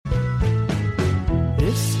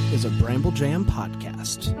is a Bramble Jam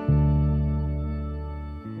podcast.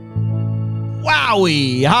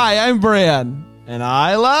 Wowie! Hi, I'm Bran, and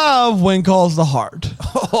I love When Calls the Heart.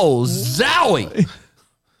 Oh, zowie!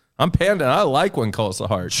 I'm Panda, and I like When Calls the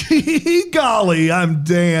Heart. Gee golly, I'm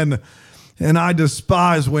Dan, and I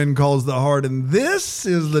despise When Calls the Heart, and this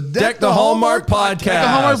is the Deck the Hallmark Podcast. The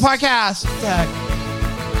Hallmark Podcast. Deck.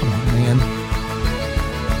 Come on, man.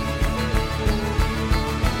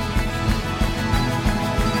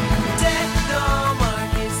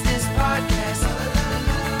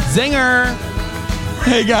 Zinger.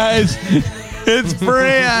 Hey guys, it's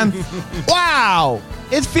Bran. Wow,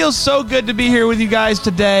 it feels so good to be here with you guys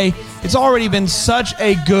today. It's already been such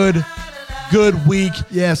a good week.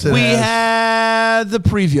 Yes, it we has. had the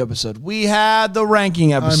preview episode. We had the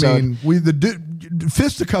ranking episode. I mean, the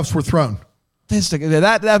fisticuffs were thrown.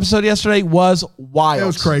 That episode yesterday was wild. It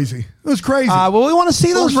was crazy. It was crazy. Well, we want to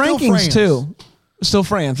see those still rankings friends. too. Still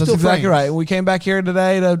friends. That's Still exactly friends. right. We came back here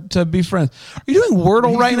today to be friends. Are you doing Wordle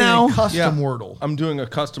He's right doing now? a custom Wordle. I'm doing a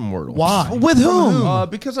custom Wordle. Why? With whom?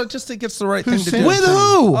 Because I just think it's the right Who thing to sent do. it? With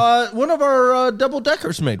who? One of our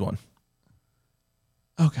double-deckers made one.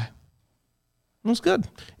 Okay. It was good.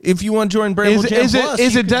 If you want to join Bramble Jam Plus,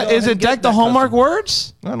 Is you it can go ahead and get Deck the that Hallmark custom.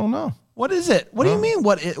 words? I don't know. What is it? What do you mean?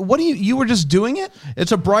 What do you were just doing it?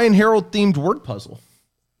 It's a Brian Harold themed word puzzle.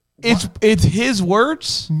 It's his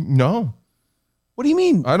words? No, What do you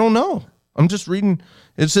mean? I don't know. I'm just reading.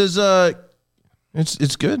 It says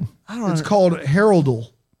it's good. I don't It's know. called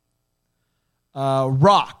Heraldle.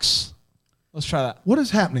 Rocks. Let's try that. What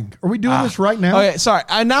is happening? Are we doing this right now? Okay, sorry.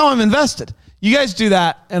 Now I'm invested. You guys do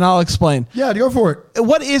that and I'll explain. Yeah, go for it.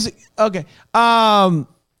 What is okay?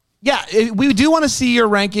 We do want to see your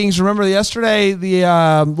rankings. Remember yesterday,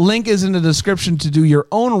 the link is in the description to do your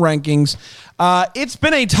own rankings. It's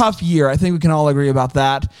been a tough year. I think we can all agree about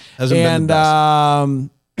that. Hasn't been the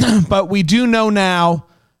best. But we do know now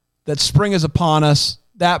that spring is upon us.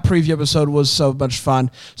 That preview episode was so much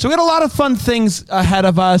fun. So we got a lot of fun things ahead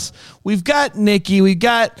of us. We've got Nikki. We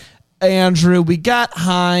got Andrew. We got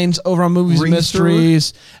Hines over on Movies and Reese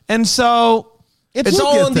Mysteries. And so It's We'll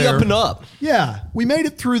all get on the there. up and up. Yeah, we made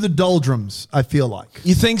it through the doldrums, I feel like.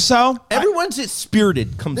 you think so? Everyone's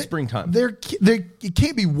spirited come springtime. It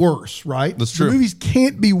can't be worse, right? That's true. The movies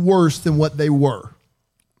can't be worse than what they were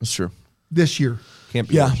That's true. this year. Can't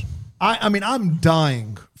be Yeah. worse. I mean, I'm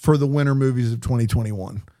dying for the winter movies of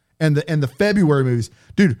 2021 and the February movies.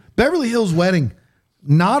 Dude, Beverly Hills Wedding,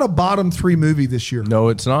 not a bottom 3 movie this year. No,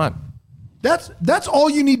 it's not. That's all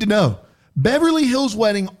you need to know. Beverly Hills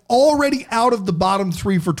Wedding already out of the bottom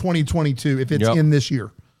 3 for 2022 if it's Yep. in this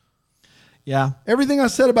year. Yeah. Everything I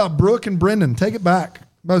said about Brooke and Brendan, take it back.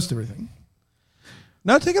 Most everything.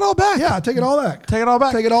 No, take it all back. Yeah, take it all back. Take it all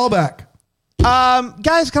back. Take it all back.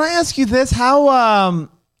 Guys, can I ask you this? How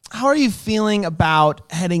are you feeling about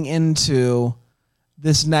heading into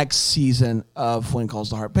this next season of When Calls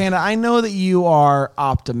the Heart? Panda, I know that you are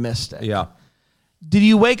optimistic. Yeah. Did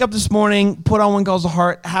you wake up this morning, put on When Calls the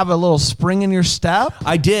Heart, have a little spring in your step?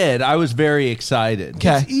 I did. I was very excited.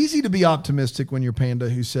 Okay. It's easy to be optimistic when you're Panda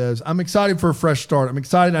who says, I'm excited for a fresh start. I'm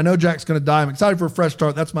excited. I know Jack's going to die. I'm excited for a fresh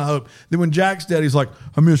start. That's my hope. Then when Jack's dead, he's like,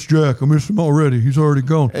 I miss Jack. I miss him already. He's already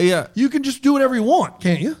gone. Yeah. You can just do whatever you want,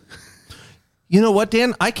 can't you? You know what,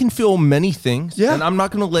 Dan? I can feel many things, Yeah. and I'm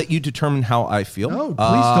not going to let you determine how I feel. No, please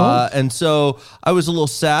don't. And so I was a little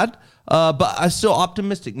sad, but I'm still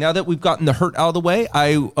optimistic. Now that we've gotten the hurt out of the way,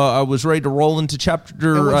 I was ready to roll into And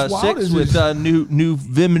chapter what's wild 6 is with new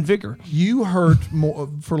vim and vigor. You hurt more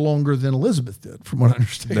for longer than Elizabeth did, from what I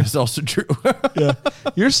understand. That's also true.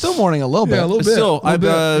 You're still mourning a little bit. Yeah, a little bit. Still, a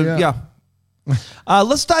little bit, yeah.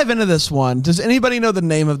 Let's dive into this one. Does anybody know the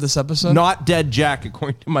name of this episode? Not dead Jack,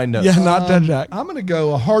 according to my notes. Yeah, not Dead Jack. I'm going to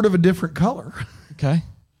go A Heart of a Different Color. Okay.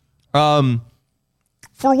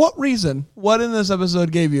 For what reason? What in this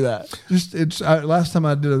episode gave you that? Just last time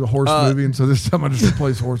I did a horse movie, and so this time I just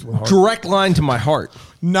replaced horse with heart. Direct line to my heart.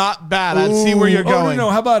 Not bad. I see where you're going.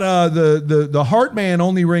 No. How about the Heart Man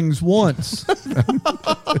only rings once?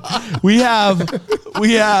 We have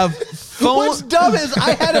phone. What's dumb is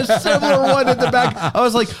I had a similar one in the back. I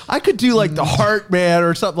was like, I could do like the Heart Man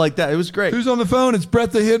or something like that. It was great. Who's on the phone? It's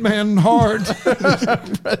Brett the Hitman Hart.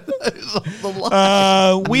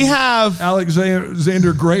 We have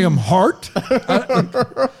Alexander Graham Hart.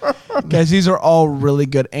 guys. These are all really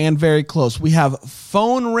good and very close. We have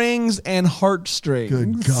Phone Rings and Heartstrings.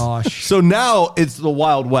 Good gosh. So now it's the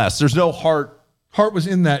Wild West. There's no heart. Heart was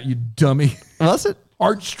in that, you dummy. Was it?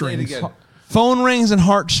 Heartstrings. Phone Rings and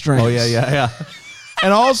Heartstrings. Oh, yeah.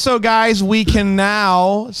 And also, guys, we can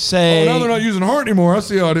now say Oh, now they're not using heart anymore. I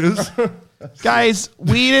see how it is. Guys,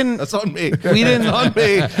 we didn't. That's on me. We didn't. on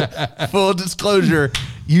me. Full disclosure.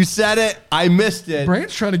 You said it. I missed it.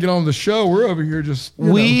 Brant's trying to get on the show. We're over here just.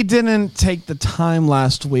 We didn't take the time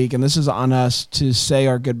last week, and this is on us to say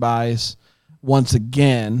our goodbyes once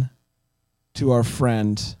again to our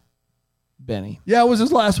friend Benny. Yeah, it was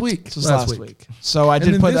his last week. This was last week. So I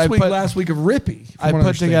did and put. This I week, put last week of Rippy. I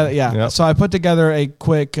put together. Yeah. Yep. So I put together a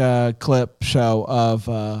quick clip show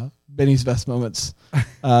of Benny's best moments.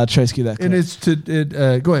 Trace, cue that clip. And it's to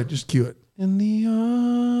go ahead, just cue it. In the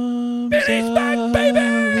arms Benny's of back, baby!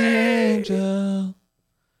 the angel.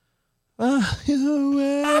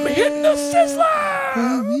 I'm hitting the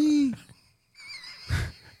sizzler.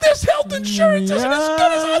 This health insurance isn't as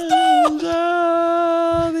good as I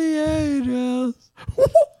thought. The angels.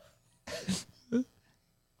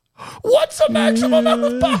 What's the maximum out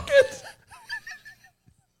of pocket?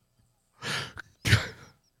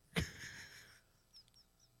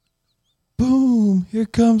 Boom! Here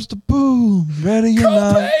comes the boom. Ready or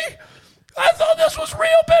not? Copay? I thought this was real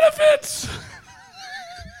benefits.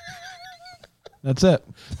 That's it.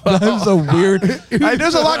 That's a weird.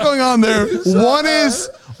 There's a lot going on there. One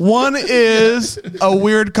is a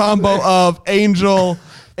weird combo of Angel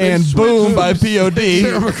and Boom by POD.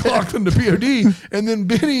 Sarah McLachlan to POD. And then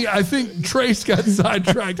Benny, I think Trace got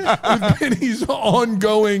sidetracked with Benny's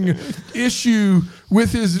ongoing issue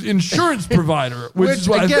with his insurance provider, which is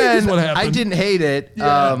what again, I think is what happened. I didn't hate it.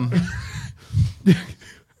 Yeah.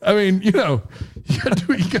 I mean, you know, you got to do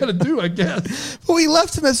what you got to do, I guess. But we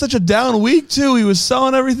left him at such a down week, too. He was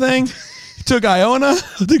selling everything. He took Iona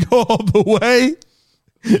to go all the way.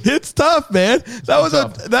 It's tough, man.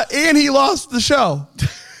 And he lost the show.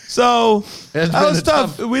 So that was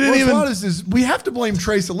tough. We didn't even. What's odd is we have to blame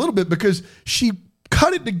Trace a little bit because she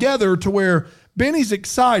cut it together to where Benny's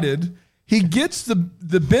excited. He gets the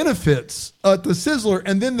benefits at the Sizzler,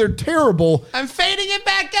 and then they're terrible. I'm fading it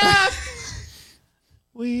back up.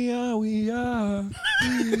 We are.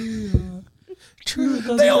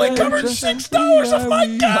 They only covered $6 of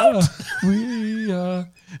my count. We are.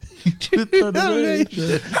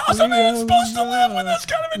 How's a man supposed to live with this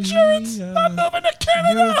kind of insurance? I'm moving to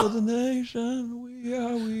Canada. The nation.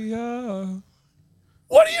 We are.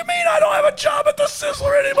 What do you mean I don't have a job at the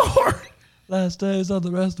Sizzler anymore? Last days of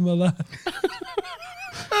the rest of my life.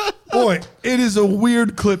 Boy, it is a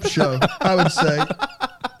weird clip show, I would say.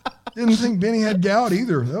 Didn't think Benny had gout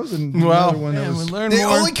either. That was another one. Man, we learned They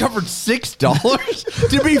more. only covered $6.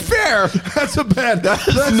 To be fair, That's bad. That's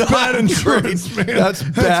not bad insurance, great. man. That's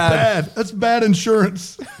bad. That's bad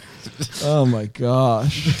insurance. Oh my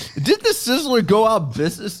gosh. did the Sizzler go out of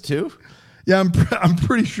business too? Yeah, I'm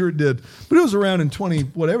pretty sure it did. But it was around in 20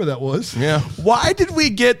 whatever that was. Yeah. Why did we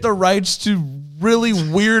get the rights to really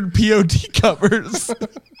weird POD covers?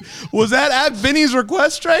 Was that at Benny's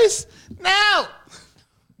request, Trace? No.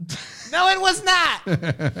 No, it was not.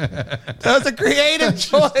 That was a creative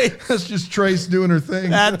choice. That's just Trace doing her thing.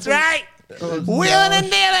 That's right. Wheeling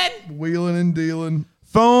and dealing. Wheeling and dealing.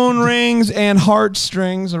 Phone Rings and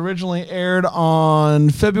Heartstrings originally aired on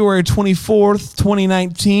February 24th,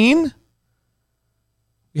 2019.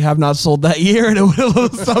 We have not sold that year, and it would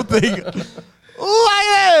look something like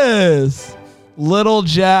this. Little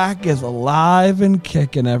Jack is alive and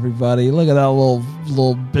kicking, everybody. Look at that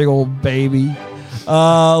little big old baby.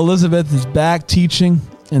 Elizabeth is back teaching,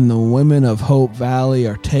 and the women of Hope Valley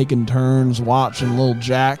are taking turns watching Little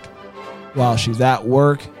Jack while she's at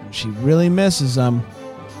work, and she really misses him.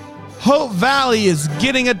 Hope Valley is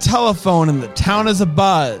getting a telephone, and the town is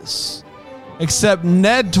abuzz. Except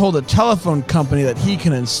Ned told a telephone company that he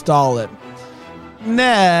can install it.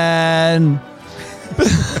 Ned.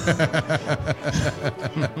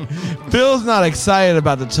 Bill's not excited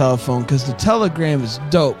about the telephone because the telegram is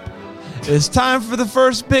dope. It's time for the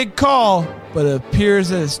first big call, but it appears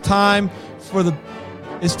that it's time for the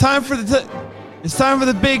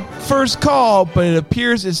big first call, but it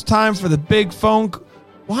appears it's time for the big phone.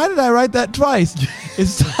 Why did I write that twice?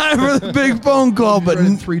 It's time for the big phone call, but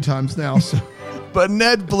 3 times now. So. But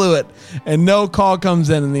Ned blew it, and no call comes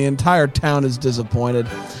in, and the entire town is disappointed.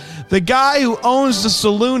 The guy who owns the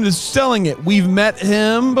saloon is selling it. We've met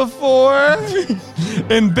him before.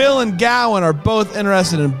 And Bill and Gowan are both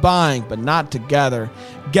interested in buying, but not together.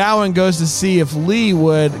 Gowan goes to see if Lee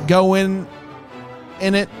would go in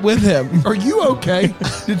it with him. Are you okay?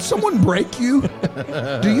 Did someone break you?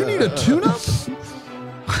 Do you need a tune-up?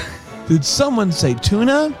 Did someone say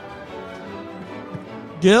tuna?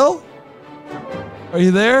 Gil? Are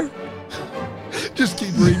you there? Just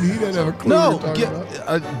keep reading. He doesn't have a clue No, what you're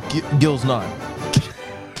talking about. Gil's not.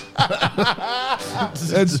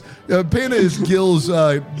 That's Panda is Gil's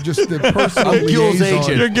just the personal I'm Gil's liaison.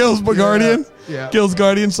 agent. You're Gil's guardian. Yeah. Gil's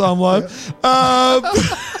guardian, saw him live.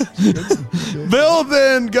 Bill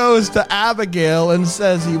then goes to Abigail and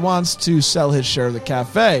says he wants to sell his share of the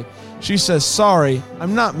cafe. She says, sorry,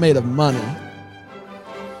 I'm not made of money.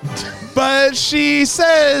 But she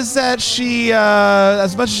says that she,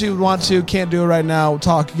 as much as she would want to, can't do it right now. We'll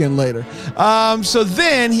talk again later. So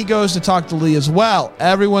then he goes to talk to Lee as well.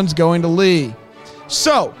 Everyone's going to Lee.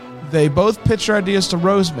 So they both pitch their ideas to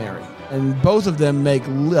Rosemary, and both of them make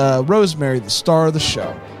Rosemary the star of the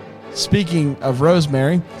show. Speaking of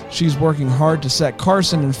Rosemary, she's working hard to set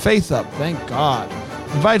Carson and Faith up. Thank God.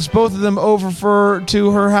 Invites both of them over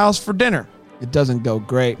to her house for dinner. It doesn't go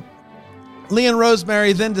great. Lee and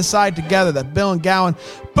Rosemary then decide together that Bill and Gowan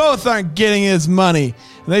both aren't getting his money,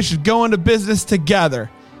 and they should go into business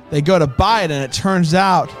together. They go to buy it, and it turns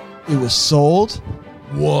out it was sold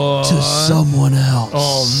to someone else.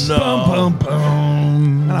 Oh, no. Bum, bum,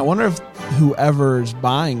 bum. And I wonder if whoever's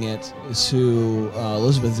buying it is who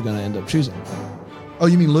Elizabeth is going to end up choosing. Oh,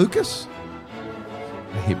 you mean Lucas?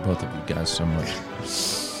 I hate both of you guys so much.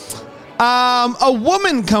 A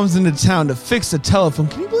woman comes into town to fix the telephone.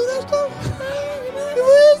 Can you believe that stuff?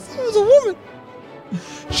 It was a woman.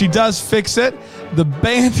 She does fix it. The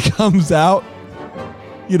band comes out.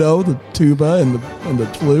 You know, the tuba and the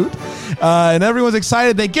flute. And everyone's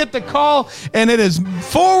excited. They get the call, and it is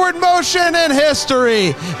forward motion in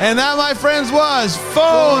history. And that, my friends, was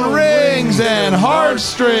Phone Rings and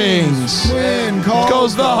Heartstrings. When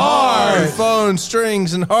Goes the heart. Phone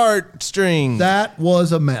strings and heartstrings. That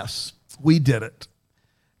was a mess. We did it.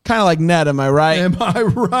 Kind of like Ned, am I right? Am I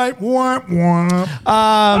right? Womp, womp.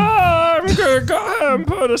 I'm gonna go ahead and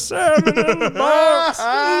put a salmon in the box.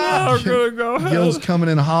 I'm gonna go ahead. Gil's coming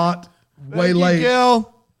in hot. Way Thank you, late.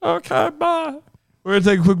 Gil. Okay, bye. We're going to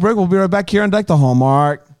take a quick break. We'll be right back here on Deck the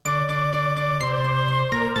Hallmark.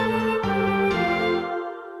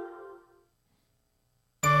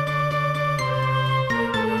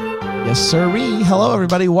 Yes, sirree. Hello,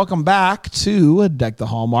 everybody. Welcome back to Deck the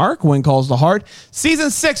Hallmark. When Calls the Heart. Season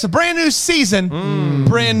 6, a brand new season.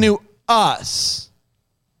 Brand new us.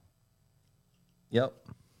 Yep.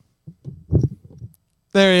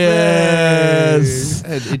 There he is.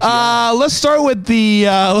 Let's start with the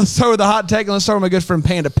hot take, and let's start with my good friend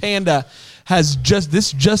Panda. Panda has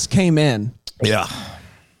just came in. Yeah.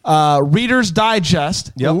 Reader's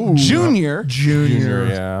Digest. Yep. Junior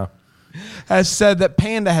Yeah. has said that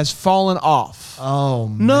Panda has fallen off. Oh,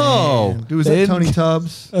 man. No. Dude, was that Tony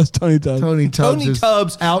Tubbs? That's Tony Tubbs. Tony Tubbs Tony is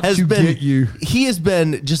Tubbs out has to been, get you. He has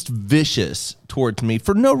been just vicious towards me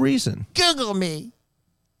for no reason. Google me.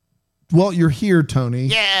 Well, you're here, Tony.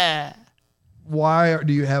 Yeah. Why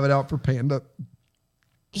do you have it out for Panda?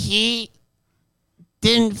 He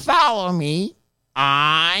didn't follow me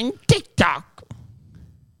on TikTok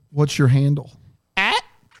What's your handle? at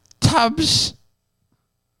Tubbs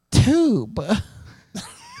Tube.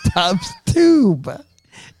 Tubbs Tube.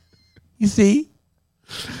 You see?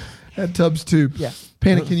 At Tubbs Tube. Yeah.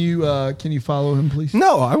 Panda, can you follow him, please?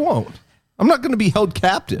 No, I won't. I'm not going to be held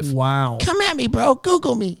captive. Wow. Come at me, bro.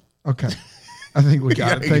 Google me. Okay. I think we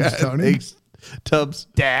got it. Thanks, Tony. Thanks, Tubbs.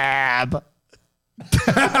 Dab.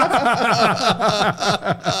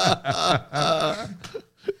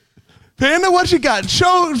 Panda, what you got?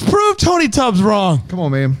 Prove Tony Tubbs wrong. Come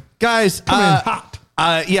on, man. Guys, Come in hot.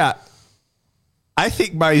 yeah. I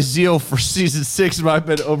think my zeal for season 6 might have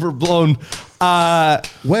been overblown.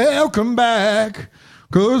 Welcome back.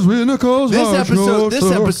 Cause when the calls This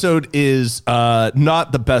episode is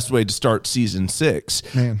not the best way to start season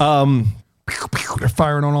 6. Man. They're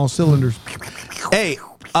firing on all cylinders. Hey,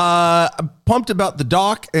 I'm pumped about the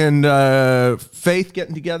Doc and Faith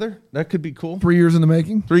getting together. That could be cool. 3 years in the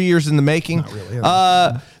making. 3 years in the making. Not really.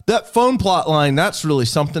 That phone plot line, that's really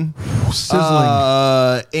something.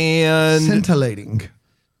 Sizzling. And Scintillating.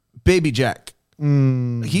 Baby Jack.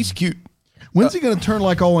 He's cute. When's he going to turn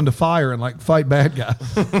like all into fire and like fight bad guys?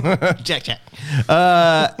 Jack.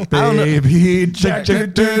 Baby Jack. Baby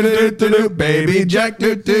Jack.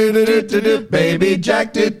 Baby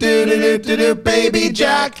Jack. Baby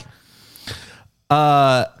Jack.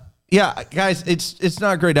 Yeah, guys, it's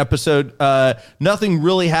not a great episode. Nothing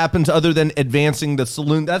really happens other than advancing the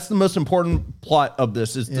saloon. That's the most important plot of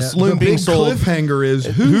this is the saloon being big sold. cliffhanger is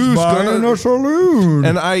who's buying a saloon?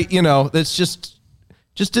 And that's just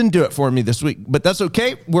didn't do it for me this week. But that's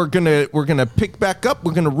okay. We're gonna pick back up.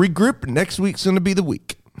 We're gonna regroup. Next week's gonna be the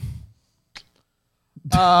week.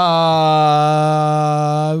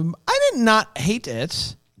 I did not hate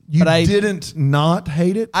it. You but I didn't not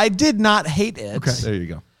hate it? I did not hate it. Okay. There you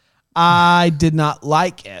go. I did not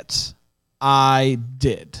like it. I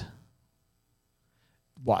did.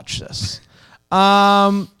 Watch this.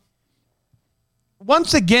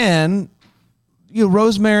 Once again,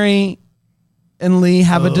 Rosemary and Lee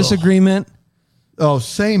have a disagreement. Oh,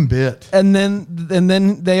 same bit. And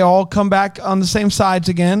then they all come back on the same sides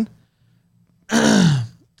again.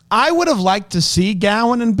 I would have liked to see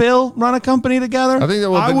Gowan and Bill run a company together. I think that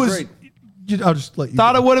would have been great. I'll just let you.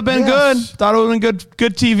 Thought it would have been good. Thought it would have been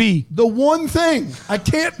good TV. The one thing I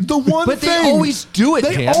can't. The one But thing they always do it.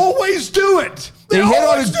 They Dan. always do it. They hit on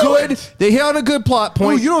always a do good. it. They hit on a good plot Oh,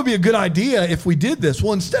 point. you know, it'd be a good idea if we did this.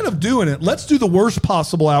 Well, instead of doing it, let's do the worst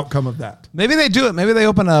possible outcome of that. Maybe they do it. Maybe they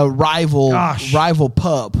open a rival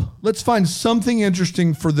pub. Let's find something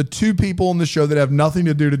interesting for the two people on the show that have nothing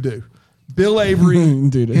to do. Bill Avery,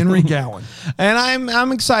 Dude. Henry Gowan. And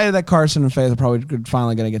I'm excited that Carson and Faith are probably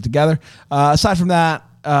finally going to get together. Aside from that,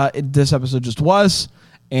 this episode just was.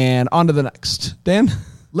 And on to the next. Dan?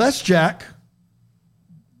 Les Jack,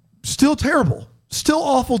 still terrible. Still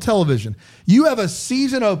awful television. You have a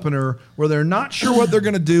season opener where they're not sure what they're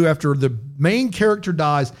going to do after the main character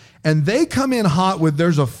dies, and they come in hot with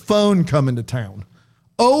there's a phone coming to town.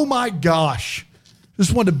 Oh my gosh.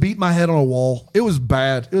 Just wanted to beat my head on a wall. It was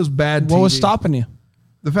bad. It was bad TV. What was stopping you?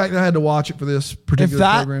 The fact that I had to watch it for this particular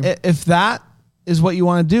program. If that is what you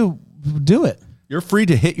want to do it. You're free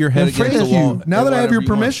to hit your head against the Thank wall. you. Now that I have your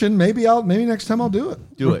permission, maybe next time I'll do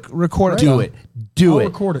it. Do it. Record it. Do it. Do I'll it.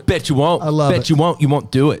 record it. Bet you won't. I love Bet it. you won't. You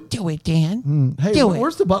won't do it. Do it, Dan. Hey, Do it.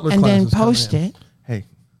 where's the Butler And then classes coming post in? it. Hey,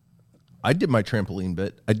 I did my trampoline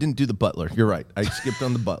bit. I didn't do the butler. You're right. I skipped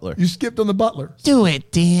on the butler. You skipped on the Butler. Do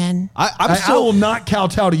it, Dan. I'm I still. will not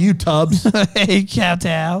kowtow to you, Tubbs. Hey,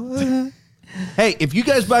 kowtow. Hey, if you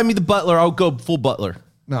guys buy me the butler, I'll go full butler.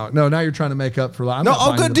 No, now you're trying to make up for that. I'm No, not I'll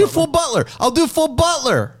buying go the do Butler. full butler. I'll do full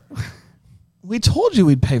butler. We told you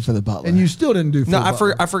we'd pay for the butler. And you still didn't do full No,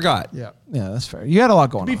 Butler. I forgot. Yeah. Yeah, that's fair. You had a lot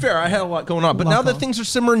going To be on. fair, I had a lot going on, but now that things are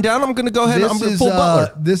simmering down, I'm going to go ahead and I'm going to full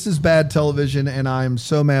butler. This is bad television, and I'm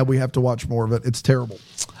so mad we have to watch more of it. It's terrible.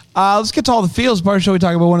 Let's get to all the feels. Part of the show we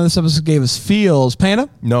talk about one of this episode gave us feels. Panda?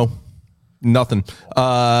 No, nothing.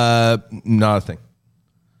 Not a thing.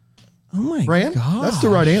 Oh my Bran? god. That's the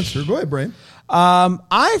right answer. Go ahead, Bran.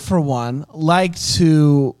 I, for one, like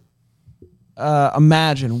to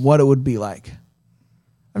imagine what it would be like.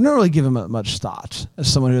 I've never really given it much thought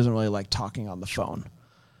as someone who doesn't really like talking on the phone.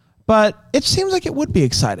 But it seems like it would be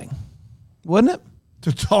exciting, wouldn't it?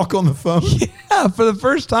 To talk on the phone? Yeah, for the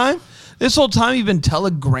first time. This whole time you've been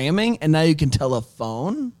telegramming and now you can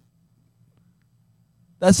telephone?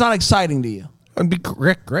 That's not exciting to you. That'd be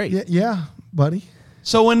great. Yeah, buddy.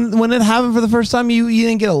 So when it happened for the first time, you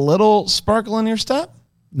didn't get a little sparkle in your step?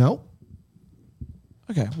 No.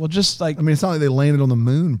 Okay, well, just like I mean, it's not like they landed on the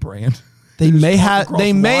moon, Bran. they may walk have, across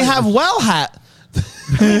they may wires. have well had.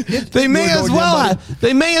 They may Go as again, well buddy. have.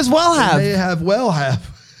 They may as well They have.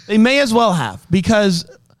 have. They may as well have because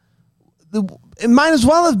it might as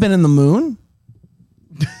well have been in the moon.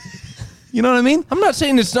 You know what I mean? I'm not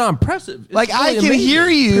saying it's not impressive. It's Like I really can amazing. hear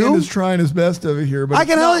you. Panda's trying his best over here, but I it's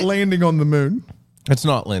can not only- landing on the moon. It's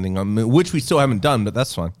not landing on the moon, which we still haven't done, but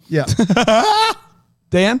that's fine. Yeah.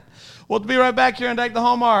 Dan, we'll be right back here and take the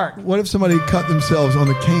hallmark. What if somebody cut themselves on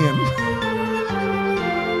the can?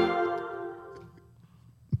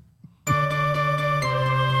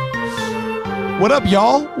 What up,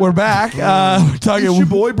 y'all? We're back. We're talking. It's your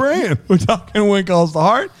boy Bran. We're talking When Calls the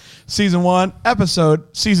Heart, season 1,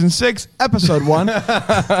 season 6, episode 1.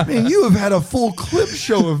 Man, you have had a full clip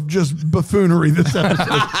show of just buffoonery this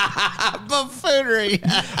episode. Buffoonery.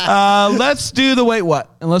 Let's do the wait what,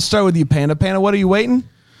 and let's start with you, Panda. Panda, what are you waiting?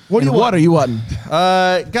 What do you What want? are you wanting?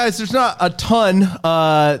 Guys, there's not a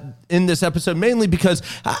ton in this episode, mainly because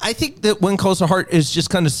I think that When Calls the Heart is just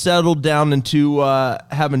kind of settled down into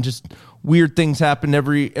having just weird things happen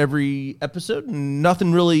every episode.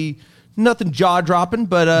 Nothing jaw dropping.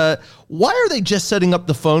 But why are they just setting up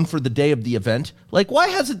the phone for the day of the event? Like, why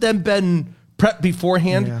hasn't them been prepped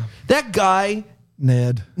beforehand? Yeah. That guy,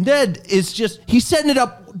 Ned. is just, he's setting it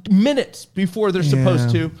up minutes before they're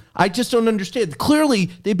supposed Yeah. to. I just don't understand.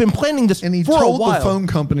 Clearly, they've been planning this And he for a told while. the phone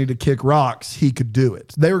company to kick rocks. He could do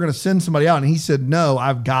it. They were going to send somebody out, and he said, "No,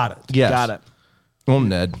 I've got it." Yes. Got it. Oh,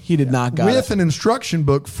 Ned. He did not got With it. an instruction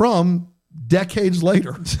book from decades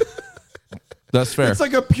later. That's fair. It's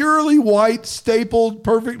like a purely white, stapled,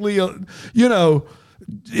 perfectly,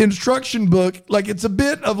 instruction book. Like it's a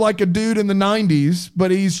bit of like a dude in the 90s,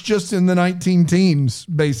 but he's just in the 19 teens,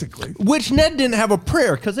 basically. Which Ned didn't have a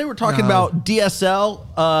prayer because they were talking about DSL,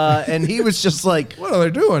 and he was just like, What are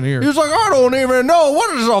they doing here? he was like, I don't even know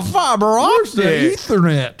what is a fiber Where's the optic.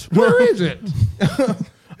 Ethernet? Where is it?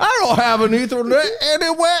 I don't have an Ethernet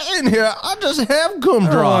anywhere in here. I just have gum I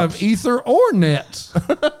don't drops. have ether or nets.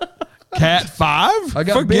 Cat 5? I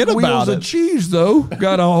got Forget big wheels about of it. cheese, though.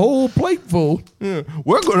 Got a whole plate full.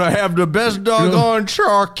 We're going to have the best doggone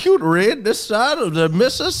charcuterie this side of the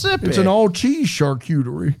Mississippi. It's an all-cheese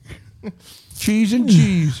charcuterie. Cheese and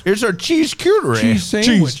cheese. It's a cheese cuterie. Cheese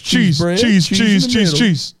sandwich. Cheese, bread, cheese, in the cheese, middle.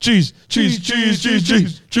 cheese, cheese, cheese, cheese, cheese,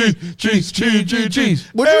 cheese, cheese, cheese, cheese, cheese,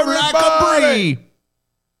 cheese. Would you like a brie?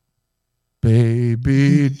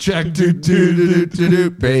 Baby Jack, do do do do do do.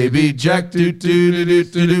 Baby Jack, do do do do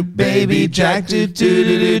do do. Baby Jack, do do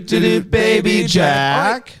do do do do. Baby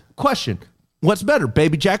Jack. Question: what's better,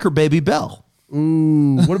 Baby Jack or Baby Bell?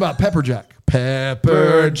 Ooh, what about Pepper Jack?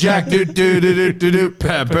 Pepper Jack, do do do do do do.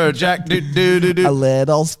 Pepper Jack, do do do do. A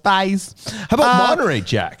little spice. How about Monterey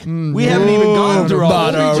Jack? We haven't even gone through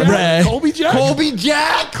all Monterey. Colby Jack. Colby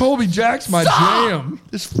Jack. Colby Jack's my jam.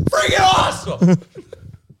 It's freaking awesome.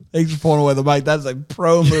 Thanks for pulling away the mic. That's a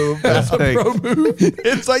pro move. That's a Pro move.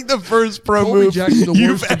 It's like the first pro Colby move Jack's the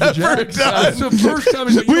you've worst of the ever Jacks. done. That's the first time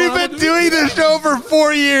he's like, you know We've what, been I'm doing gonna this show for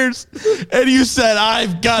 4 years, and you said,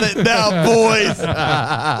 I've got it now, boys.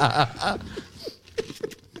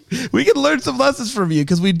 We can learn some lessons from you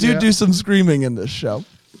because we do some screaming in this show.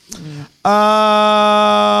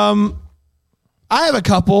 I have a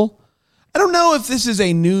couple. I don't know if this is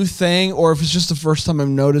a new thing or if it's just the first time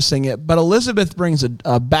I'm noticing it, but Elizabeth brings a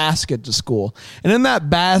basket to school. And in that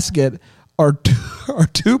basket are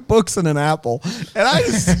two books and an apple. And I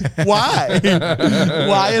just, why?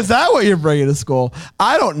 Why is that what you're bringing to school?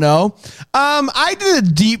 I don't know. I did a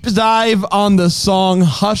deep dive on the song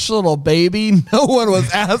Hush Little Baby. No one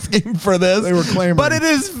was asking for this. They were clamoring. But it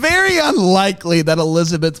is very unlikely that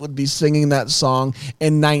Elizabeth would be singing that song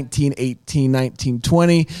in 1918,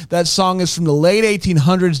 1920. That song is from the late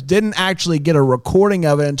 1800s, didn't actually get a recording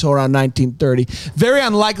of it until around 1930. Very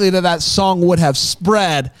unlikely that that song would have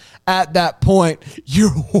spread at that point.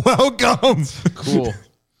 You're welcome. Cool.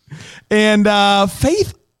 And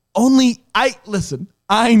Faith only, I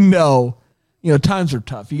know, times are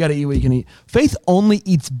tough. You got to eat what you can eat. Faith only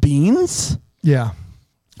eats beans. Yeah.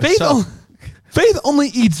 Faith, So- Faith only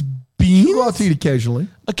eats beans. Go out to eat occasionally.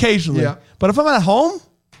 Occasionally. Yeah. But if I'm at home,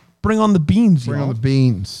 bring on the beans. Bring y'all. on the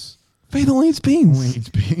beans. Faith only eats beans. Only eats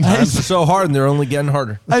beans. Times are so hard and they're only getting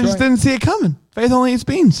harder. I just didn't see it coming. Faith only eats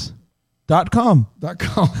beans.com. .com.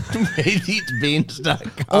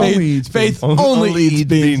 FaithEatsBeans.com. Only eats Faith beans. only eats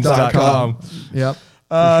beans.com. Yep.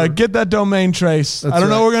 Get that domain trace. That's I don't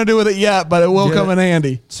know right. what we're going to do with it yet, but it will Get come it. in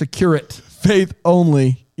handy. Secure it. Faith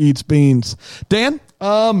only eats beans. Dan?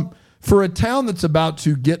 For a town that's about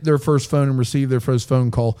to get their first phone and receive their first phone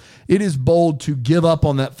call, it is bold to give up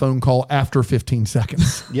on that phone call after 15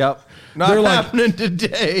 seconds. Yep. Not They're like- happening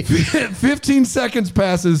today. 15 seconds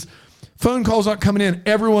passes, phone call's not coming in,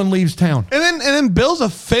 everyone leaves town. And then Bill's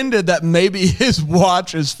offended that maybe his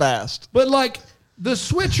watch is fast. But like the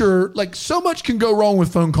switcher, like so much can go wrong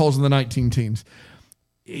with phone calls in the 19 teens.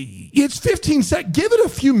 It's 15 seconds. Give it a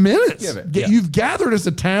few minutes. Give it, yeah. You've gathered as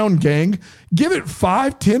a town gang. Give it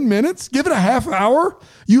 5-10 minutes. Give it a half hour.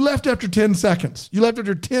 You left after 10 seconds. You left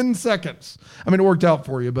after 10 seconds. I mean, it worked out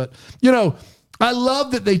for you, but I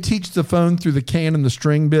love that they teach the phone through the can and the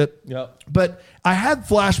string bit. Yep. But I had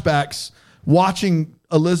flashbacks watching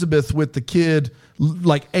Elizabeth with the kid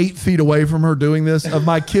like 8 feet away from her doing this, of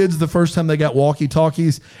my kids the first time they got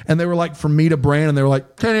walkie-talkies, and they were like from me to Brand, and they were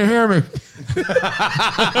like, can you hear me? Yes,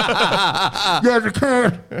 I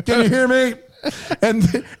can. Can you hear me? And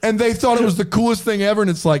they thought it was the coolest thing ever, and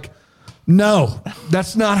it's like, no,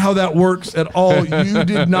 that's not how that works at all. You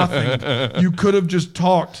did nothing. You could have just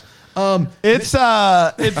talked. It's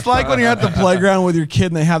like when you're at the playground with your kid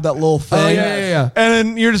and they have that little thing. yeah. And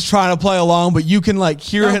then you're just trying to play along, but you can like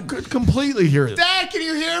hear I it. could completely hear it. Dad, can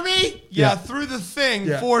you hear me? Yeah. Through the thing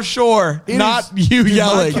Yeah. for sure. It Not is- you dude,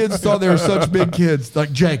 yelling. My kids thought they were such big kids.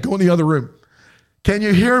 Like, Jay, go in the other room. Can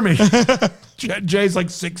you hear me? Jay's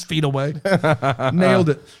like 6 feet away. Nailed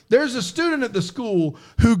it. There's a student at the school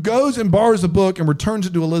who goes and borrows a book and returns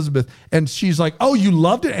it to Elizabeth. And she's like, oh, you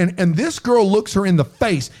loved it? And this girl looks her in the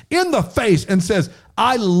face and says,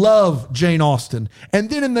 I love Jane Austen.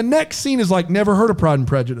 And then in the next scene is like, never heard of Pride and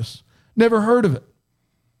Prejudice. Never heard of it.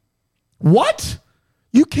 What?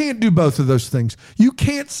 You can't do both of those things. You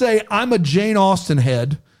can't say, I'm a Jane Austen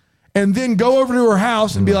head, and then go over to her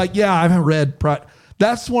house and be like, yeah, I haven't read Pride.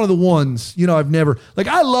 That's one of the ones, I've never, like,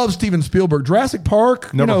 I love Steven Spielberg. Jurassic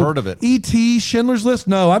Park. Never heard of it. E.T., Schindler's List.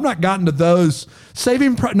 No, I've not gotten to those.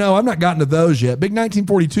 No, I've not gotten to those yet. Big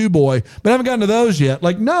 1942 boy, but I haven't gotten to those yet.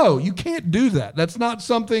 Like, no, you can't do that. That's not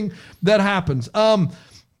something that happens. Gowan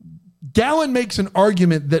makes an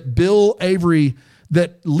argument that Bill Avery,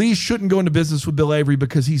 that Lee shouldn't go into business with Bill Avery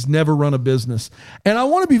because he's never run a business. And I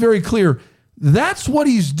want to be very clear. That's what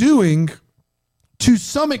he's doing to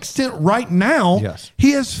some extent right now. Yes.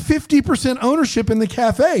 He has 50% ownership in the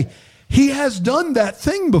cafe. He has done that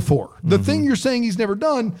thing before. The thing you're saying he's never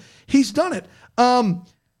done, he's done it.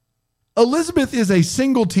 Elizabeth is a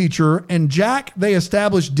single teacher, and Jack, they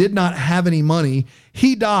established, did not have any money.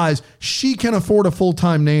 He dies. She can afford a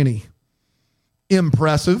full-time nanny.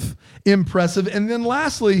 Impressive. And then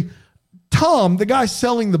lastly, Tom, the guy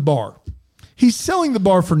selling the bar. He's selling the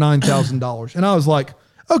bar for $9,000. And I was like,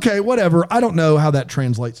 okay, whatever. I don't know how that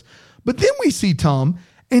translates. But then we see Tom,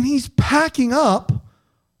 and he's packing up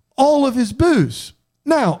all of his booze.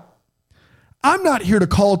 Now, I'm not here to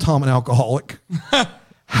call Tom an alcoholic.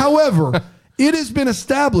 However, it has been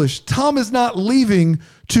established Tom is not leaving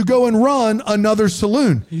to go and run another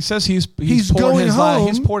saloon. He says he's poured going home.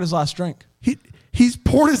 He's poured his last drink. He's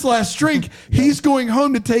poured his last drink. He's going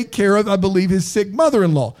home to take care of, I believe, his sick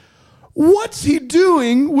mother-in-law. What's he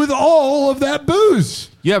doing with all of that booze?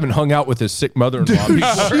 You haven't hung out with his sick mother-in-law. Dude,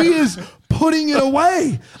 she is putting it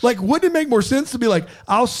away. Like, wouldn't it make more sense to be like,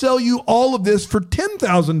 I'll sell you all of this for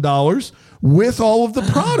 $10,000 with all of the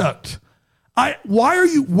product?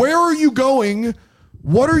 Where are you going?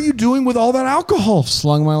 What are you doing with all that alcohol?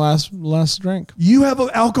 Slung my last drink. You have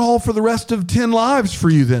alcohol for the rest of 10 lives for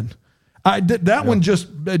you then. That one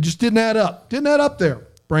just didn't add up. Didn't add up there.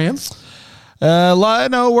 Brands?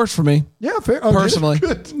 No, it works for me. Yeah, fair. Oh, Personally.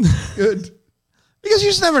 Good. Because you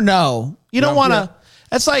just never know. You don't want to.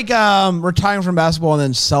 It's like retiring from basketball and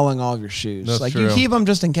then selling all of your shoes. That's like true. you keep them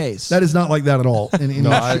just in case. That is not like that at all in any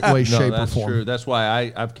way, shape, or that's form. true. That's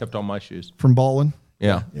why I've kept all my shoes. From balling?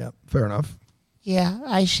 Yeah. Yeah, fair enough. Yeah,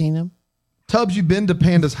 I seen him. Tubbs, you've been to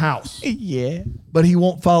Panda's house, Yeah. but he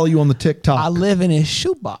won't follow you on the TikTok. I live in his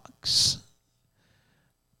shoebox.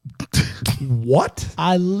 What?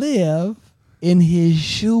 I live in his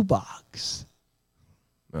shoebox.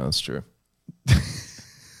 No, that's true.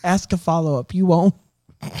 Ask a follow-up. You won't.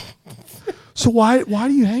 So why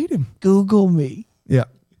do you hate him? Google me. Yeah.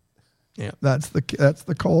 That's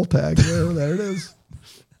the call tag there. There it is.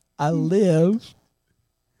 I live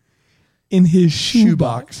in his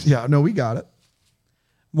shoebox. Yeah, no, we got it.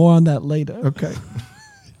 More on that later. Okay.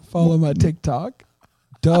 Follow my TikTok.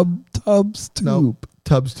 Tubbs Tube. No,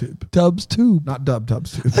 Tubbs Tube. Tubbs Tube. Not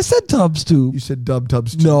Tubbs Tube. I said Tubbs Tube. You said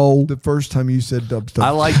Tubbs Tube. No. The first time you said Tubbs Tube.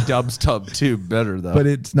 I like Dub's Tub too better though. But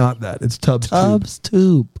it's not that. It's Tubbs Tube. Tubbs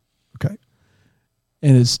Tube. Okay.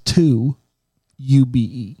 And it's 2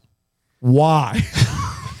 UBE. Why?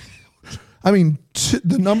 I mean,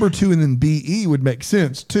 the number 2 and then BE would make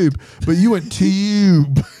sense, tube. But you went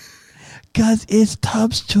tube. Because it's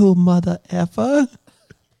Tubbs Tube, mother effer.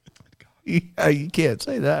 Yeah, you can't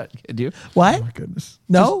say that, can you? What? Oh, my goodness.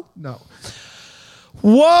 No? No.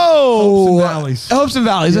 Whoa. Hopes and valleys. Hopes and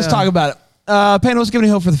valleys. Let's Yeah. talk about it. Payne, what's giving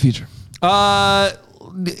you hope for the future?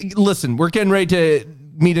 Listen, we're getting ready to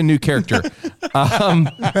meet a new character.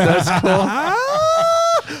 That's cool.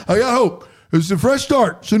 I got hope. It's a fresh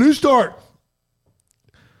start. It's a new start.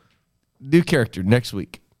 New character next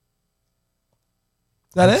week.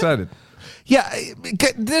 Is that I'm it? excited. Yeah,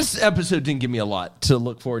 this episode didn't give me a lot to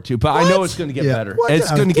look forward to, but I know it's going to get Yeah. better. What?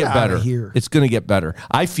 It's going to Get get outta better. here. It's going to get better.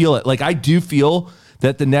 I feel it. Like I do feel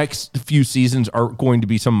that the next few seasons are going to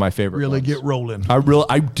be some of my favorite. Really ones. get rolling.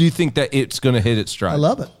 I do think that it's going to hit its stride. I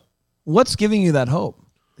love it. What's giving you that hope?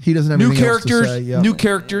 He doesn't have New anything else to characters, say. Yeah. new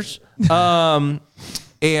characters.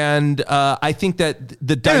 And I think that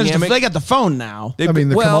the dynamic. They got the phone now. I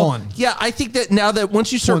mean, come on. Yeah, I think that now that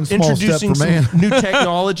once you One start small step introducing for some man. new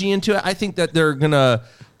technology into it, I think that they're gonna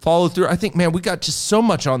follow through. I think, man, we got just so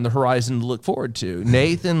much on the horizon to look forward to.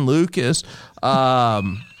 Nathan, Lucas,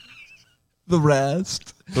 The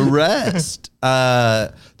rest. the rest.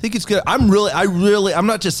 I think it's good. I'm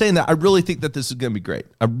not just saying that. I really think that this is gonna be great.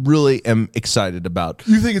 I really am excited about.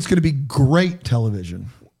 You think it's going to be great television?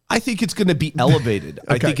 I think it's going to be elevated.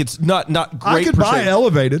 I think it's not great. I could per buy se.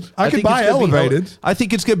 elevated. I could think buy it's gonna be elevated. I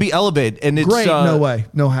think it's going to be elevated, and it's Great. No way.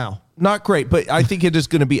 No how. not great, but I think it is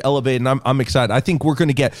going to be elevated, and I'm excited. I think we're going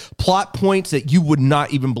to get plot points that you would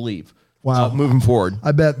not even believe. Wow. Moving forward,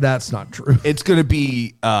 I bet that's not true. it's going to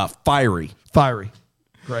be fiery. Fiery.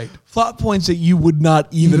 Great. Plot points that you would not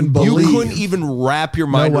even Even believe. You couldn't even wrap your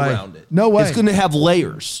mind way. around it. No way. It's going to have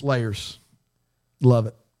layers. Layers. Love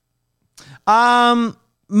it.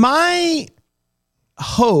 My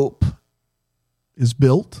hope Is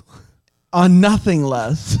built. on nothing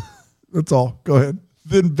less That's all. Go ahead.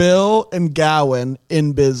 than Bill and Gowan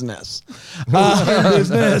in business.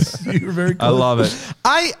 Business. You're very close. I love it.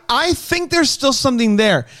 I think there's still something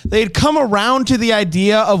there. They'd come around to the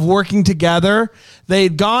idea of working together.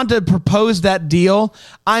 They'd gone to propose that deal.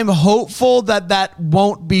 I'm hopeful that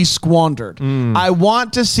won't be squandered. I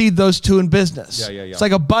want to see those two in business. Yeah. It's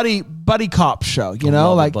like a buddy cop show, you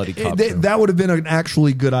know, like buddy cop. That would have been an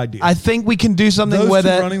actually good idea. I think we can do something Those with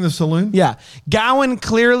two it. running the saloon. Yeah. Gowan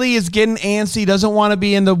clearly is getting antsy, doesn't want to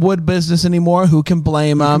be in the wood business anymore. Who can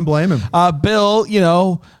blame him? Can blame him? Bill,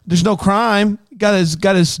 there's no crime. Got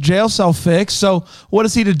his jail cell fixed. So what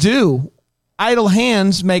is he to do? Idle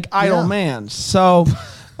hands make idle man. So,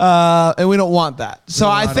 and we don't want that. So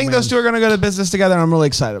I think those two are going to go to business together, and I'm really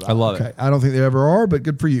excited about it. I love Okay, it. I don't think they ever are, but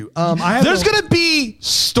good for you. There's going to be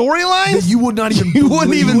storylines that you would not even. you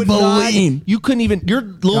wouldn't even Would not- believe. You couldn't even. Your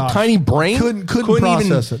little tiny brain couldn't process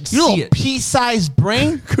even it. Your See little it. pea-sized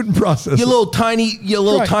brain. couldn't process Your it.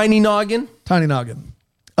 little tiny noggin. Tiny noggin.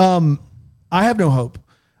 I have no hope.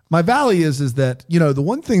 My valley is that, the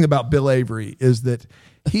one thing about Bill Avery is that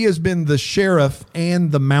he has been the sheriff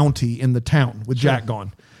and the Mountie in the town with Jack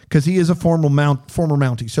gone, because he is a former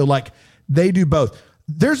Mountie. So like they do both.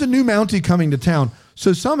 There's a new Mountie coming to town.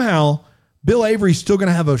 So somehow Bill Avery's still going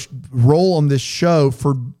to have a role on this show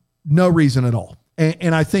for no reason at all.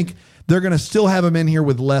 And I think they're going to still have him in here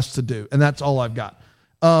with less to do. And that's all I've got.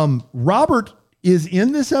 Robert is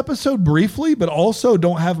in this episode briefly, but also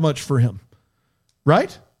don't have much for him.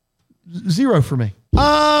 Right? 0 for me.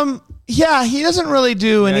 Yeah, he doesn't really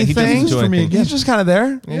do he doesn't anything. do For me anything. again. He's just kind of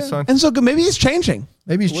there. He's fine. And so maybe he's changing.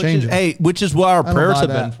 Maybe he's changing. Which is what our don't prayers buy have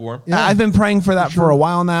that. been for. Yeah. I've been praying for that for a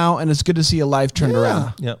while now, and it's good to see a life turned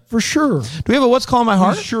around. Yeah. For sure. Do we have a What's Calling My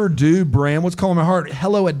Heart? You sure do, Bram. What's calling my heart?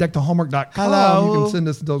 Hello@decktohallmark.com. Hello. You can send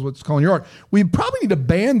us and tell us what's calling your heart. We probably need to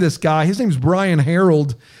ban this guy. His name's Brian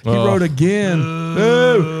Harold. He wrote again.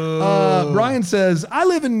 Brian says, I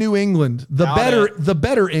live in New England, the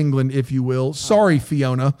better England, if you will. Sorry,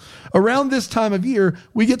 Fiona. Around this time of year,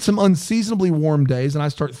 we get some unseasonably warm days, and I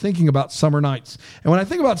start thinking about summer nights. And when I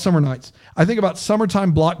think about summer nights, I think about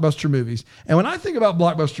summertime blockbuster movies. And when I think about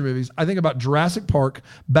blockbuster movies, I think about Jurassic Park,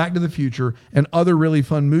 Back to the Future, and other really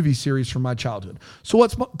fun movie series from my childhood. So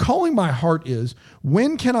what's calling my heart is,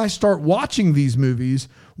 when can I start watching these movies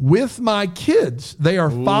with my kids? They are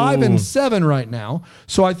 5 and 7 right now,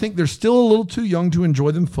 so I think they're still a little too young to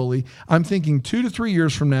enjoy them fully. I'm thinking 2 to 3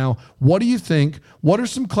 years from now, what do you think? What are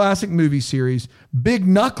some classic movie series, big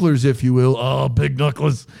knucklers, if you will, big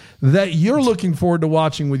knucklers, that you're looking forward to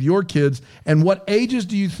watching with your kids? And what ages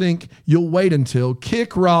do you think you'll wait until?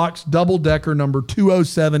 Kick Rocks, Double Decker number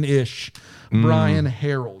 207-ish. Brian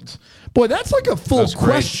Harold. Boy, that's like a full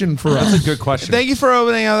question for us. That's a good question. Thank you for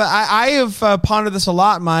opening up. I have pondered this a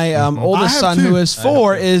lot. My oldest I have son, too. who is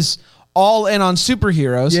 4, is all in on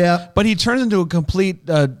superheroes. Yeah. But he turns into a complete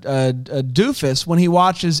doofus when he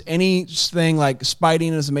watches anything like Spidey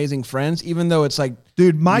and His Amazing Friends, even though it's like,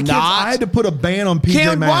 Dude, my kids, I had to put a ban on PJ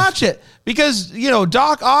can't Masks. watch it because,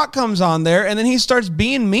 Doc Ock comes on there and then he starts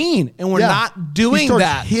being mean, and we're not doing he starts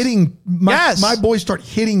that. Hitting, my boys start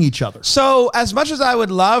hitting each other. So as much as I would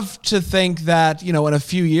love to think that, in a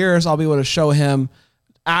few years I'll be able to show him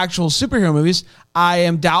actual superhero movies, I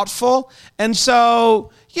am doubtful. And so,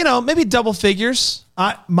 maybe double figures.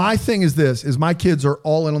 My thing is this, is my kids are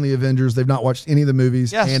all in on the Avengers. They've not watched any of the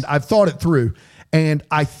movies. Yes. And I've thought it through. And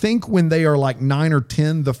I think when they are like 9 or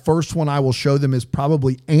 10, the first one I will show them is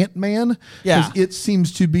probably Ant-Man. Yeah. Because it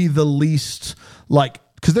seems to be the least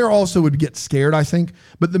because they also would get scared, I think.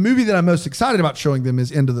 But the movie that I'm most excited about showing them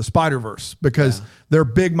is Into the Spider-Verse, because they're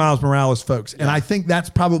big Miles Morales folks. And I think that's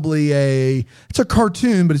probably it's a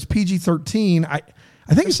cartoon, but it's PG-13. I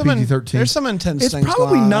think it's PG-13. There's some intense it's things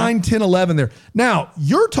probably going on. 9, 10, 11 there. Now,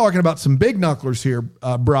 you're talking about some big knucklers here,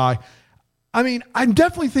 Bri. I mean, I'm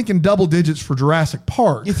definitely thinking double digits for Jurassic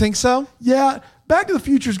Park. You think so? Yeah. Back to the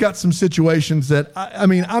Future's got some situations that,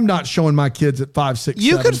 I'm not showing my kids at 5, 6,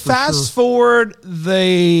 You 7 could for fast sure. forward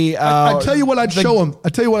the. I tell you what I'd show them. I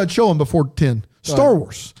tell you what I'd show them before 10. Star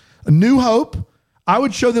Wars. A New Hope. I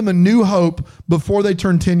would show them A New Hope before they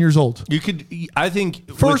turn 10 years old. You could, I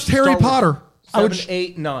think. First with Harry Star Wars, Potter. 7,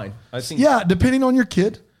 8, 9. I think. Yeah, depending on your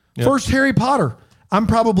kid. Yep. First Harry Potter. I'm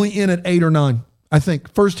probably in at 8 or 9. I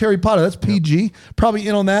think. First Harry Potter. That's PG. Probably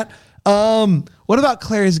in on that. What about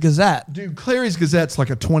Clary's Gazette? Dude, Clary's Gazette's like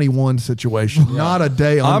a 21 situation. Not a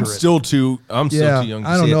day under I'm it. still too young to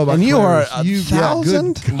I don't see know it. about And you are Clary's.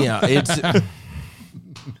 1,000? Yeah, it's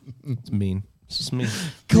mean. It's just mean.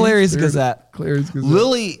 Clary's Gazette. Clary's Gazette.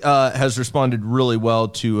 Lily has responded really well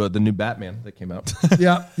to the new Batman that came out.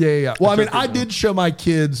 Yeah. Well, I mean, I did show my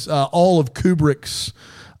kids all of Kubrick's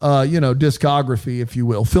discography, if you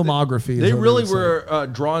will, filmography. They really were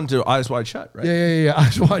drawn to Eyes Wide Shut, right? Yeah.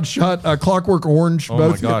 Eyes Wide Shut, Clockwork Orange, Oh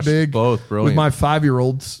both my gosh, get big. both brilliant. With my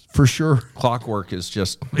 5-year-olds, for sure. Clockwork is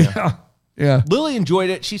just... Yeah. Lily enjoyed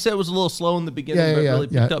it. She said it was a little slow in the beginning, but really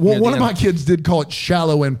picked up. Well, near one the of my end. kids did call it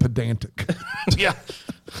shallow and pedantic. Yeah.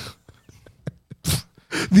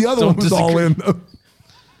 The other one was all in, though.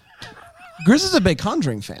 Grizz is a big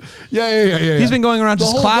Conjuring fan. Yeah. He's been going around The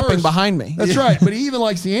just whole clapping verse. behind me. That's right. But he even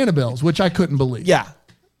likes the Annabelles, which I couldn't believe. Yeah.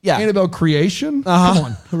 Annabelle Creation? Uh-huh. Come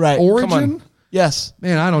on. Right. Origin? Come on. Yes.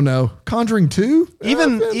 Man, I don't know. Conjuring 2?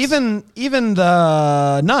 Even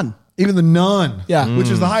the Nun. Even The Nun. Yeah. Which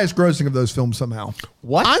is the highest grossing of those films somehow.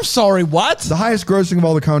 What? I'm sorry, what? The highest grossing of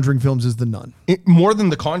all the Conjuring films is The Nun. More than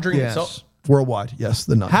The Conjuring itself? Yes. Worldwide. Yes,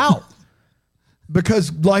 The Nun. How?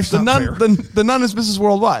 Because life's The not Nun, fair. the Nun is Mrs.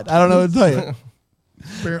 Worldwide. I don't know what to tell you.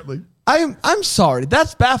 Apparently. I'm sorry.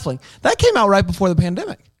 That's baffling. That came out right before the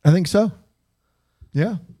pandemic. I think so.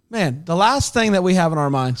 Yeah. Man, the last thing that we have in our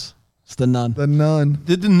minds is The Nun. The Nun.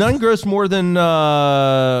 Did The Nun gross more than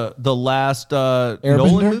the last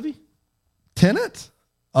Nolan movie? Tenet?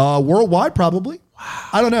 Worldwide, probably. Wow.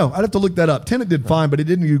 I don't know. I'd have to look that up. Tenet did fine, but it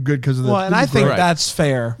didn't do good because of the... Well, and I think that's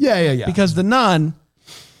fair. Yeah. Because The Nun...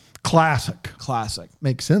 Classic.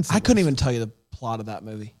 Makes sense. I couldn't even tell you the plot of that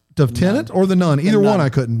movie. Of Tenet or The Nun? Either one I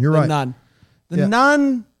couldn't. You're right. The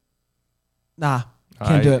Nun... Nah,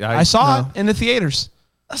 can't do it. I saw it in the theaters.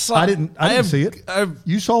 I didn't see it.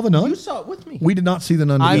 You saw The Nun? You saw it with me. We did not see The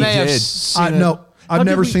Nun I together. may have seen it. No, I've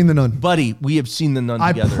never seen The Nun. Buddy, we have seen The Nun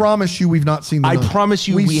together. I promise you we've not seen The Nun. I promise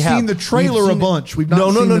you we've we seen have. the trailer a bunch. We've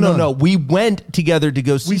not seen The Nun. No. We went together to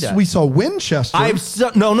go see that. We saw Winchester.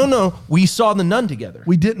 No. We saw The Nun together.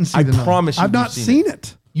 We didn't see The Nun. I promise you I've not seen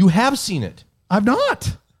it. You have seen it. I've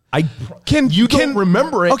not. You don't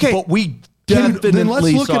remember it, but we definitely then let's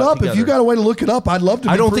look saw it up. together. If you got a way to look it up, I'd love to.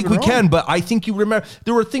 I don't think we proven can, wrong. but I think you remember.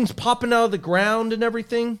 There were things popping out of the ground and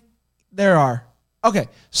everything. There are. Okay,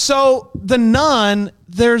 so The Nun,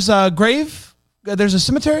 there's a grave, there's a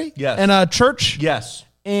cemetery, Yes. and a church, Yes.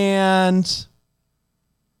 and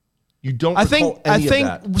You don't. I think recall any of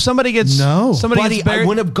that. somebody gets somebody Buddy, gets buried. I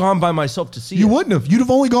wouldn't have gone by myself to see it. You wouldn't have. You'd have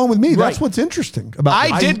only gone with me. That's Right. what's interesting about.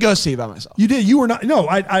 I this. did go see it by myself. You did. You were not. No,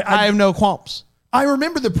 I have no qualms. I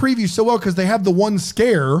remember the preview so well because they have the one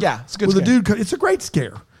scare. Yeah, it's a good with scare. the dude. It's a great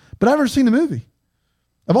scare, but I've never seen the movie.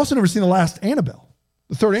 I've also never seen the last Annabelle,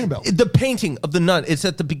 the third Annabelle. The painting of the nun. It's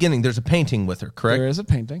at the beginning. There's a painting with her. Correct. There is a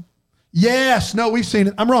painting. Yes. No, we've seen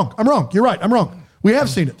it. I'm wrong. You're right. I'm wrong. We have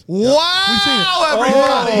seen it. Wow, We've seen it.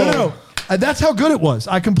 everybody! No. That's how good it was.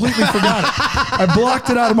 I completely forgot it. I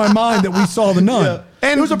blocked it out of my mind that we saw The Nun. Yeah.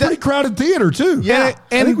 And it was a pretty crowded theater too. Yeah.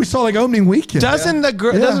 I think we saw like opening weekend. Doesn't a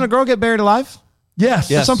girl get buried alive?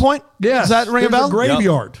 Yes. At some point? Yes. Does that ring a There's bell?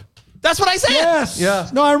 graveyard. That's what I said. Yes. Yeah.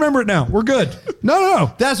 No, I remember it now. We're good.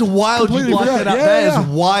 No. That's wild. Completely You blocked forgot. it out. Yeah, That yeah. is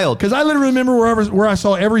wild. Because I literally remember where I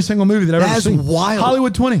saw every single movie that I've ever That's seen. wild.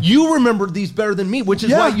 Hollywood 20. You remembered these better than me, which is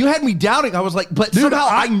Yeah. why you had me doubting. I was like, but Dude, somehow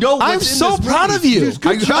I know what's I'm in so this proud movie. of you. Dude,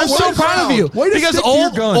 good job. I'm so Way to proud of sound. you. Way to Because stick to your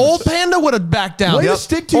guns. old Panda would have backed down. Way to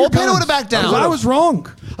stick to your Old Panda guns. would have backed down. I was wrong.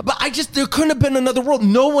 But there couldn't have been another world.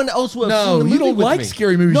 No one else would have seen the movie you don't with like me.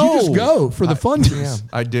 scary movies. No. You just go for the funsies.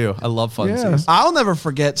 I do. I love fun Yeah. scenes. I'll never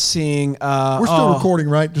forget seeing. We're still recording,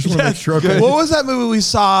 right? Just want to make sure. Okay. What was that movie we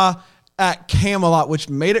saw at Camelot, which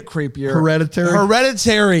made it creepier? Hereditary.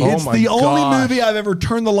 Hereditary. Oh It's my the only gosh. movie I've ever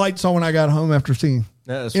turned the lights on when I got home after seeing.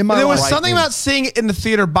 That is In my There was life. something about seeing it in the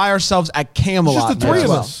theater by ourselves at Camelot. Just the three as of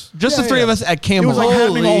well. us. Just Yeah, the three yeah. of us at It was Camelot. like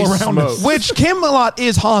happening all Holy around us. smokes. Which Camelot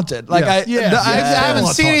is haunted. Like Yes. Yes. I Yes. haven't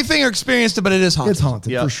Camelot's seen haunted. anything or experienced it, but it is haunted. It's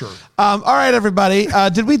haunted Yeah. for sure. All right, everybody.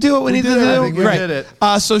 Did we do what we needed did to do? everything. We Great. did it.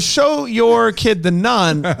 So show your kid The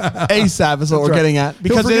Nun ASAP is what we're right. getting at,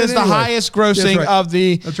 because forget it is it the anyway. highest grossing That's right. of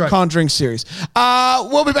the That's right. Conjuring series.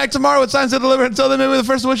 We'll be back tomorrow with Signs to Deliver. Until then, maybe the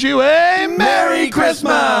first to wish you a Merry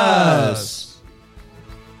Christmas.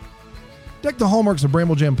 Deck the Hallmarks of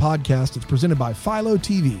Bramble Jam podcast. It's presented by Philo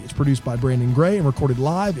TV. It's produced by Brandon Gray and recorded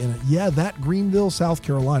live in, Greenville, South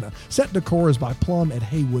Carolina. Set decor is by Plum at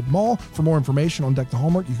Haywood Mall. For more information on Deck the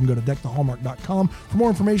Hallmark, you can go to deckthehallmark.com. For more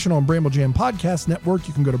information on Bramble Jam Podcast Network,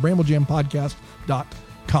 you can go to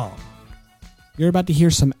bramblejampodcast.com. You're about to hear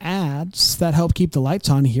some ads that help keep the lights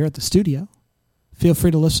on here at the studio. Feel free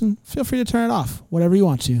to listen. Feel free to turn it off, whatever you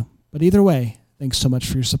want to. But either way, thanks so much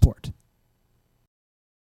for your support.